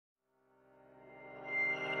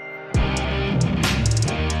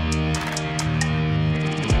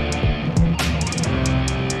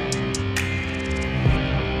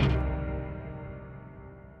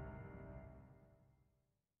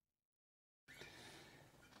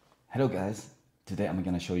Hello guys, today I'm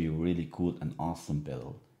gonna show you a really cool and awesome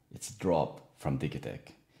pedal. It's drop from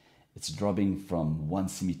Digitech. It's dropping from one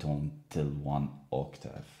semitone till one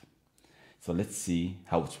octave. So let's see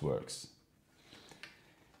how it works.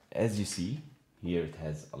 As you see, here it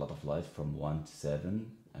has a lot of light from 1 to 7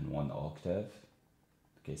 and 1 octave.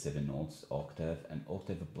 Okay, 7 notes, octave, and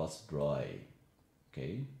octave plus dry.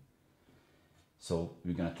 Okay. So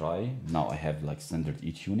we're gonna try. Now I have like standard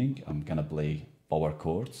E tuning. I'm gonna play power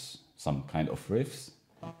chords, some kind of riffs,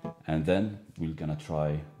 and then we're gonna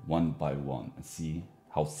try one by one and see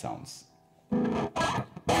how it sounds. Standard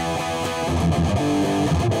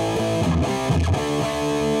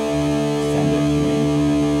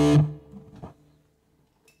tuning.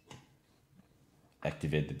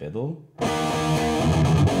 Activate the pedal.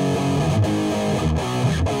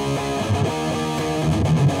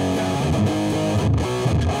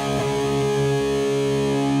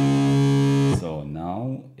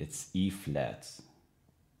 It's E flat.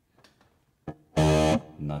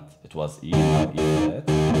 Not, it was E, now E flat.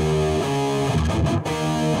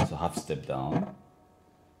 So half step down.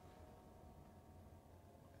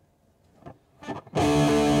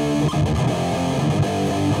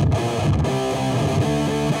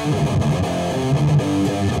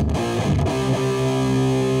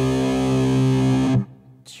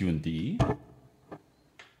 Tune D.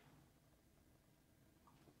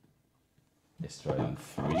 Let's try on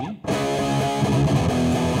 3.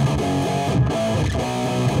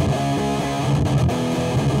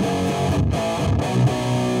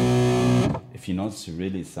 If you notice, it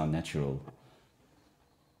really sound natural.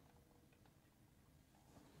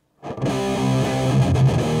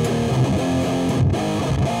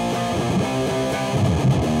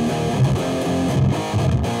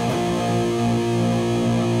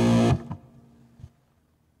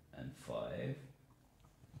 And 5.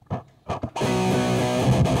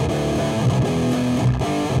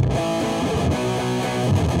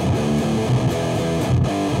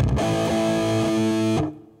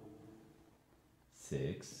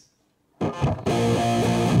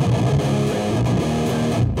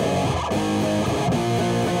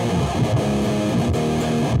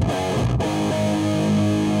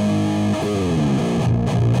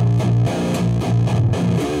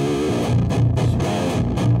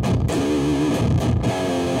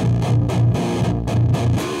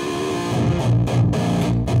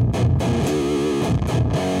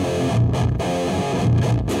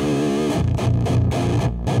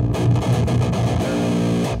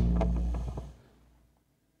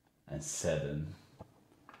 And 7.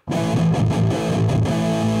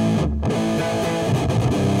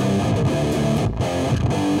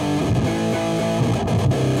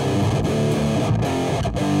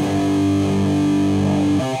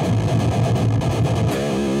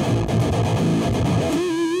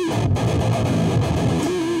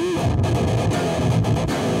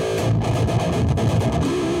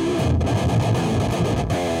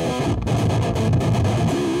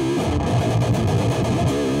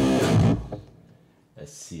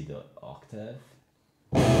 Let's see the octave.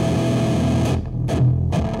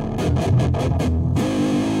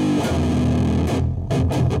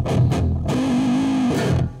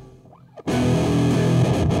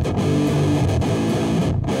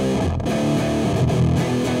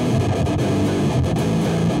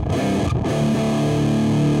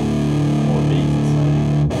 More bass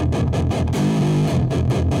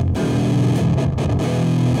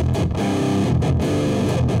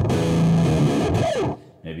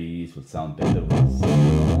maybe it will sound better with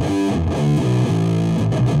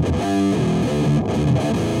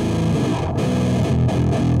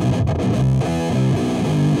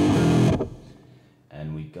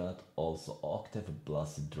and we got also octave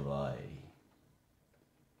plus dry.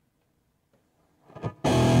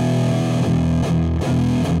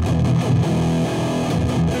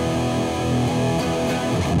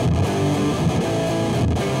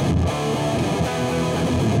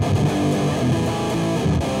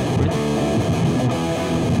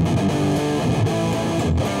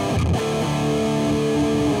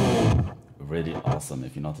 Really awesome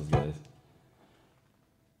if you notice, guys.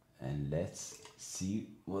 And let's see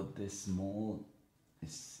what this small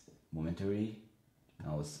is momentary.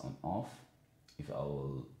 Now it's on off. If I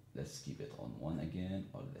will, let's keep it on 1 again,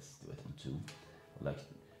 or let's do it on 2. Like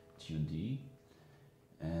tune D,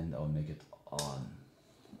 and I'll make it on.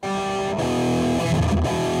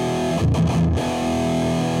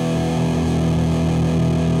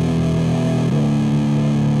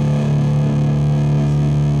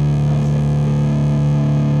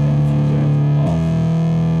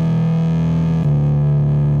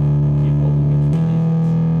 Keep holding it, release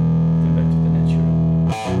it, go back to the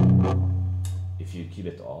natural.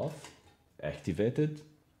 off, activate it,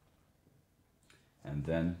 and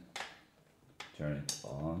then turn it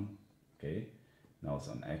on. Okay, now it's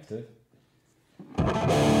on active.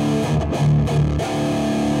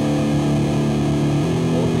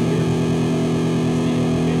 Holding it is the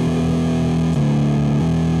activated.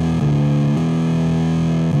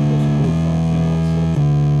 There's a cool function also.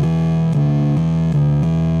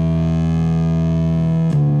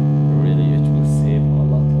 Really, it will save a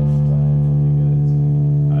lot of time for you guys.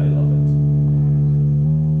 I love it.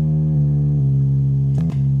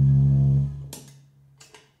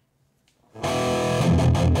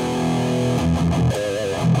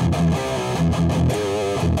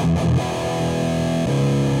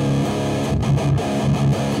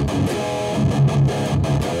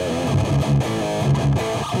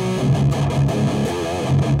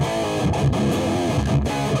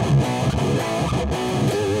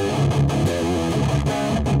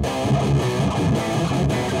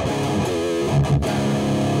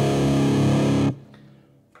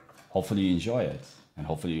 Hopefully you enjoy it, and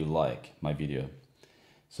hopefully you like my video.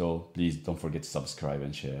 So please don't forget to subscribe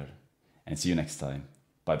and share, and see you next time.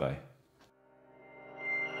 Bye bye.